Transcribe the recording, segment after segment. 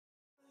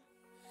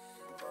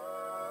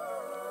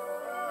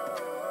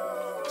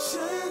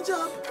Change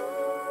up.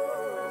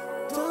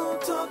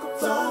 Don't talk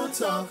about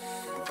it.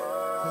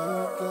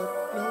 Wake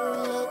up, no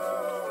luck.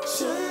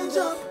 Change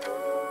up.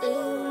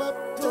 Aim up.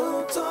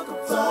 Don't talk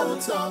about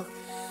it.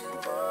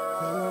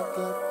 Wake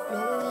up,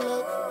 no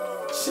luck.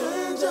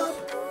 Change up.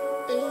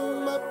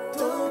 Aim up.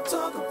 Don't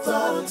talk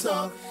about it.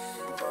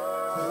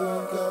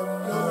 Wake up,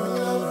 no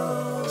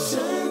luck.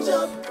 Change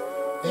up.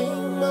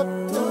 Aim up.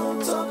 Don't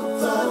talk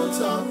about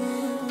it.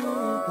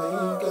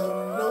 Wake up,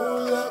 no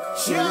luck.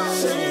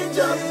 Change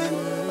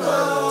up.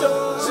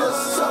 Don't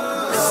just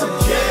talk. It's a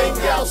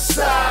gang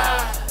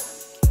outside.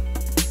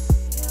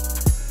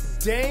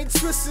 They ain't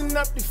twisting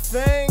up their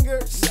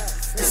fingers.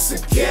 It's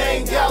a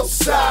gang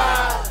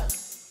outside.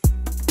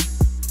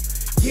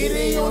 Yeah,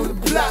 they on the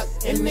block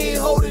and they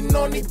holding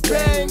on their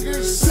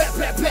bangers. Blah,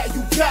 blah, blah,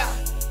 you got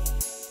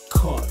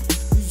caught.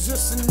 You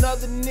just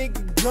another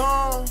nigga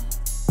gone.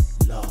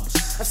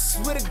 Lost. I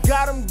swear to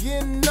God, I'm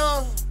getting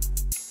numb.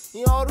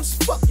 You know, all those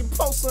fucking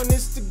posts on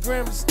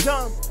Instagram is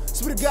dumb.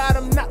 Swear to God,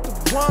 I'm not the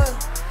one.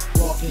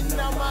 Walking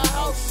out my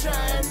house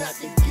trying not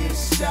to get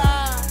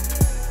shot.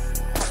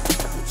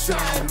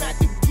 Trying not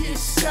to get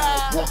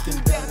shot. Walking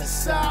down the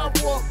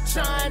sidewalk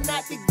trying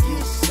not to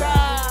get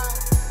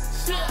shot.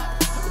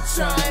 I'm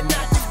trying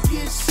not to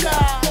get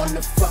shot. On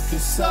the fucking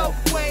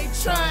subway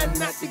trying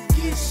not to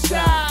get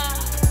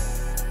shot.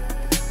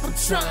 I'm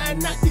trying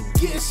not to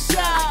get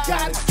shot.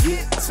 Gotta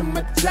get to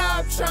my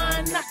job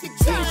trying not to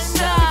get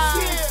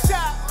shot.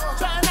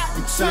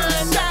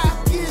 Trying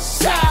not to get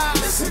shot.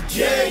 It's a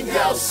gang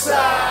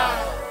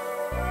outside.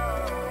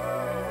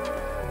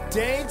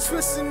 They ain't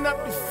twisting up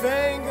their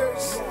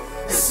fingers.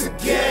 It's a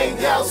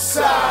gang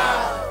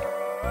outside.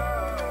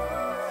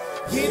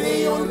 Yeah,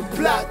 they on the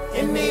block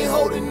and they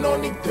holding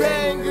on their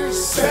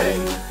bangers.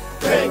 Bang,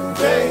 bang,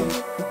 bang,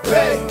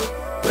 bang,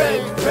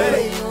 bang, bang.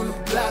 They on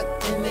the block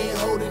and they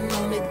holding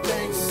on their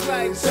bangers.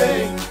 Like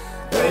Bang,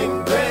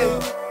 bang, bang,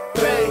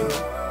 bang,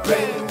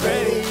 bang,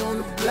 bang. They on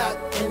the block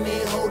and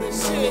they holding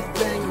on their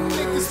bangers.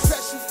 Niggas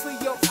press you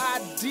for your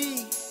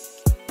ID.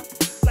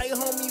 Like,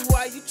 homie,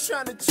 why you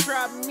tryna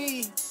try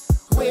me?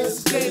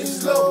 Where's the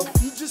gators low?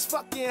 You just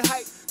fucking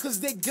hype, cause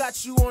they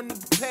got you on the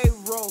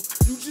payroll.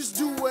 You just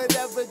do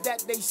whatever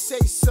that they say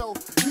so.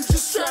 You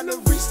just tryna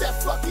reach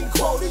that fucking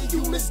quota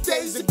you missed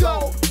days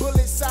ago.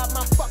 Bullets out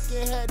my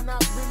fucking head,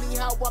 not really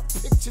how I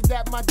pictured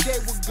that my day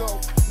would go.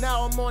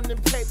 Now I'm on them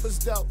papers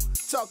though.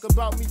 Talk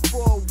about me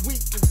for a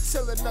week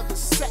until another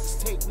sex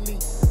tape leak.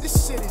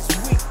 This shit is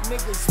weak,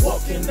 niggas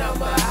Walking out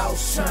my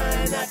house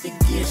trying not to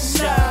get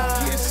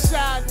shot. Get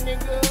shot,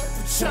 nigga.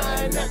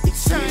 Trying not to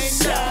get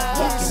shot.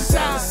 Walking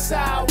down the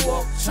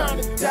sidewalk,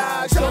 trying to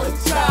dodge all the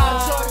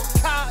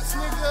cops,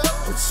 nigga.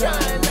 I'm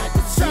trying not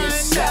to get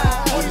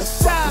shot. On the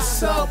fucking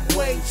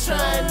subway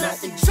trying not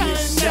to get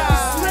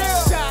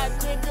shot.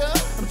 Nigga.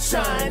 I'm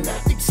trying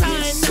not to get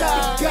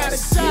shot. Gotta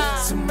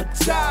get to my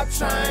job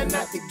trying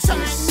not to get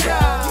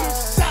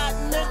shot.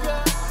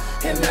 Nigga.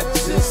 And I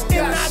just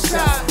got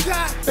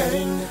shot.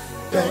 Bang,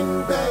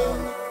 bang, bang,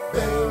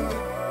 bang,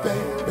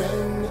 bang,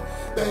 bang,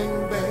 bang,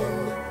 bang,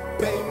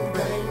 bang, bang,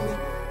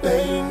 bang,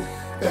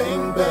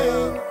 bang, bang,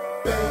 bang,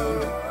 bang,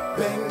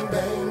 bang,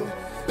 bang,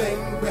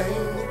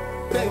 bang,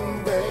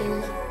 bang, bang.